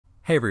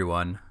Hey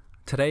everyone,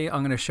 today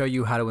I'm going to show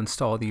you how to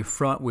install the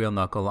front wheel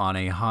knuckle on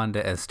a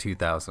Honda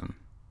S2000.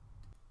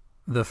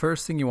 The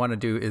first thing you want to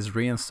do is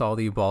reinstall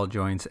the ball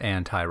joints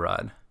and tie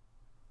rod.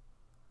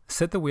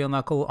 Set the wheel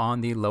knuckle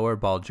on the lower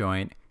ball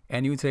joint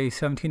and use a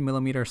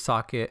 17mm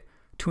socket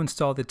to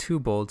install the two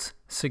bolts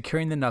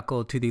securing the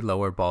knuckle to the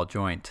lower ball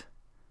joint.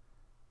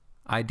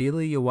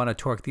 Ideally, you'll want to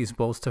torque these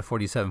bolts to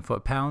 47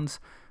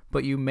 foot-pounds,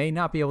 but you may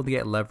not be able to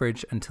get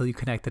leverage until you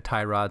connect the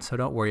tie rod, so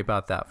don't worry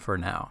about that for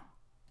now.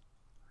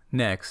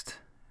 Next,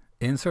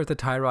 insert the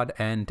tie rod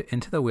end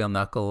into the wheel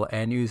knuckle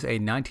and use a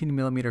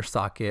 19mm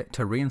socket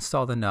to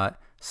reinstall the nut,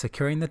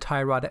 securing the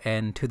tie rod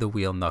end to the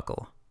wheel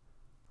knuckle.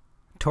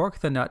 Torque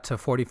the nut to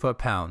 40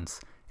 foot-pounds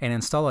and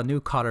install a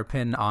new cotter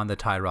pin on the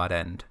tie rod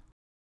end.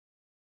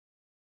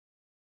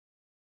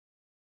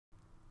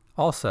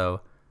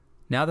 Also,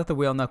 now that the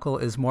wheel knuckle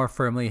is more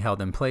firmly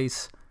held in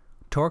place,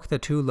 torque the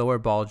two lower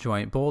ball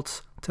joint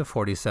bolts to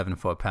 47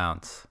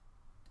 foot-pounds.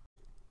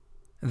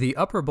 The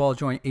upper ball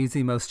joint is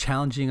the most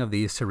challenging of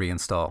these to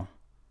reinstall.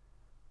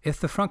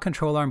 If the front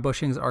control arm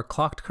bushings are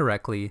clocked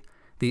correctly,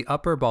 the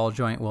upper ball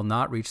joint will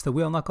not reach the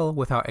wheel knuckle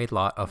without a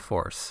lot of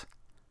force.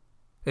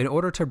 In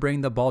order to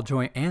bring the ball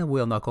joint and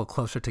wheel knuckle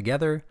closer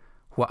together,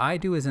 what I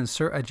do is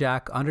insert a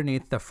jack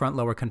underneath the front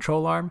lower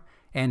control arm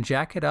and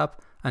jack it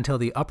up until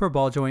the upper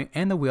ball joint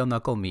and the wheel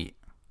knuckle meet.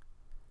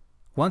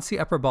 Once the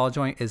upper ball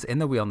joint is in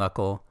the wheel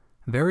knuckle,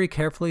 very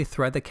carefully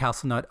thread the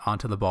castle nut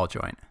onto the ball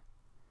joint.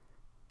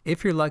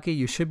 If you're lucky,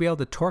 you should be able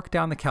to torque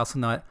down the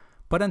castle nut,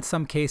 but in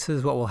some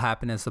cases what will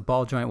happen is the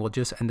ball joint will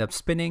just end up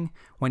spinning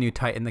when you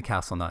tighten the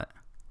castle nut.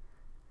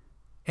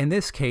 In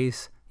this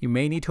case, you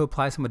may need to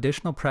apply some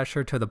additional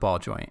pressure to the ball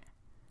joint.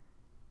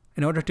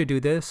 In order to do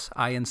this,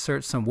 I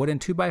insert some wooden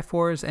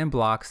 2x4s and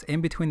blocks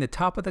in between the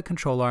top of the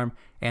control arm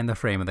and the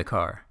frame of the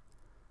car.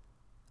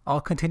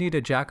 I'll continue to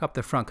jack up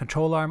the front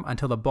control arm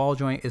until the ball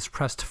joint is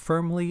pressed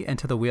firmly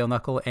into the wheel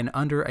knuckle and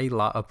under a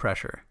lot of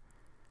pressure.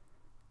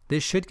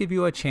 This should give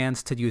you a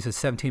chance to use a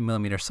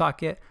 17mm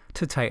socket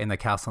to tighten the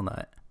castle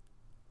nut.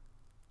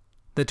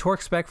 The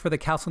torque spec for the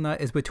castle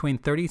nut is between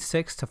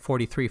 36 to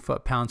 43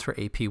 foot-pounds for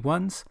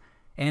AP1s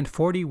and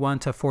 41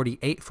 to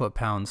 48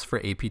 foot-pounds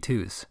for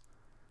AP2s.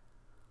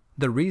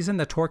 The reason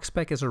the torque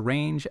spec is a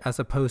range as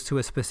opposed to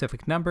a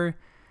specific number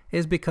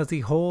is because the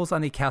holes on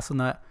the castle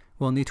nut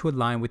will need to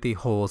align with the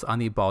holes on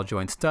the ball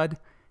joint stud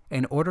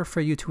in order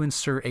for you to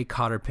insert a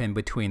cotter pin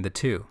between the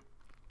two.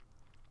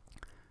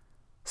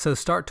 So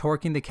start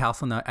torquing the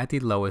castle nut at the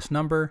lowest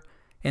number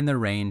in the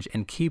range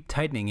and keep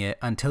tightening it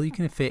until you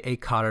can fit a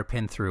cotter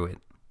pin through it.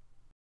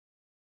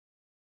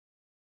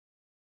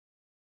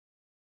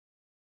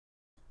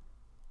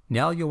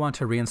 Now you'll want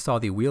to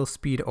reinstall the wheel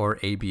speed or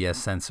ABS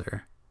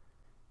sensor.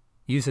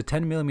 Use a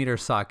 10mm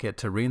socket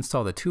to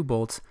reinstall the two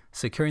bolts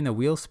securing the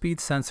wheel speed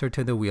sensor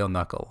to the wheel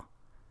knuckle.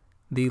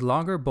 The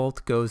longer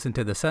bolt goes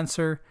into the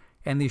sensor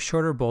and the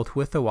shorter bolt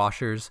with the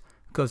washers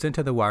goes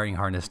into the wiring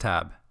harness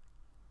tab.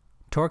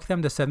 Torque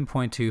them to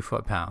 7.2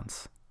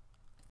 foot-pounds.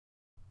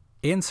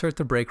 Insert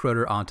the brake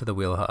rotor onto the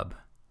wheel hub.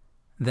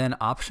 Then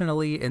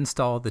optionally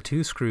install the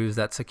two screws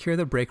that secure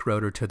the brake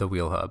rotor to the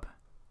wheel hub.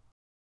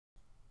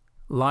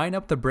 Line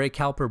up the brake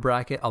caliper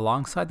bracket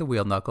alongside the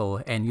wheel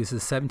knuckle and use a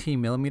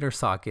 17mm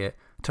socket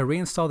to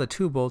reinstall the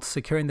two bolts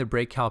securing the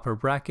brake caliper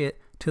bracket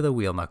to the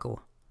wheel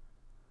knuckle.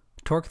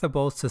 Torque the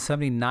bolts to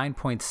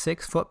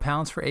 79.6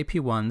 foot-pounds for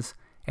AP1s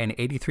and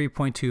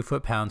 83.2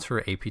 foot-pounds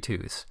for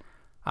AP2s.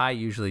 I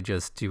usually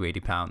just do 80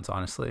 pounds,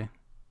 honestly.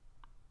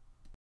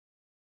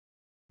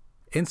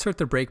 Insert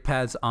the brake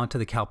pads onto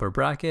the caliper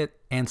bracket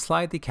and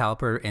slide the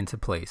caliper into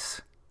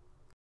place.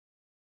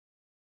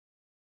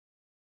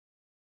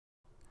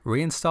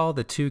 Reinstall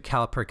the two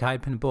caliper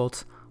guide pin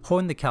bolts,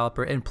 holding the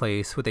caliper in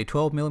place with a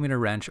 12mm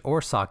wrench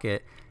or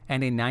socket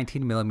and a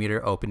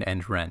 19mm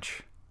open-end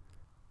wrench.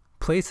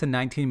 Place the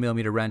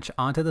 19mm wrench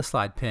onto the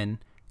slide pin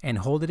and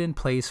hold it in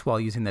place while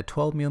using the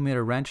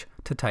 12mm wrench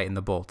to tighten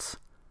the bolts.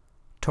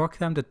 Torque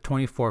them to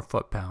 24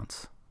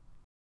 foot-pounds.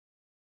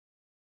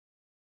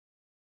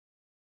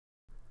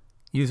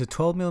 Use a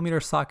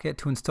 12mm socket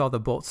to install the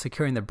bolt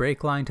securing the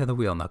brake line to the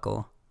wheel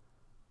knuckle.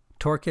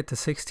 Torque it to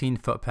 16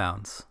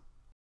 foot-pounds.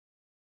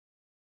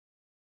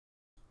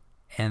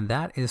 And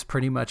that is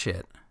pretty much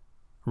it.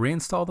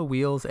 Reinstall the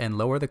wheels and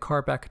lower the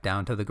car back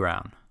down to the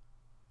ground.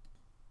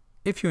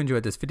 If you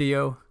enjoyed this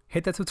video,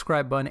 hit that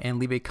subscribe button and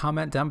leave a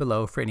comment down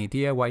below for any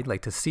DIY you'd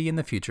like to see in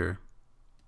the future.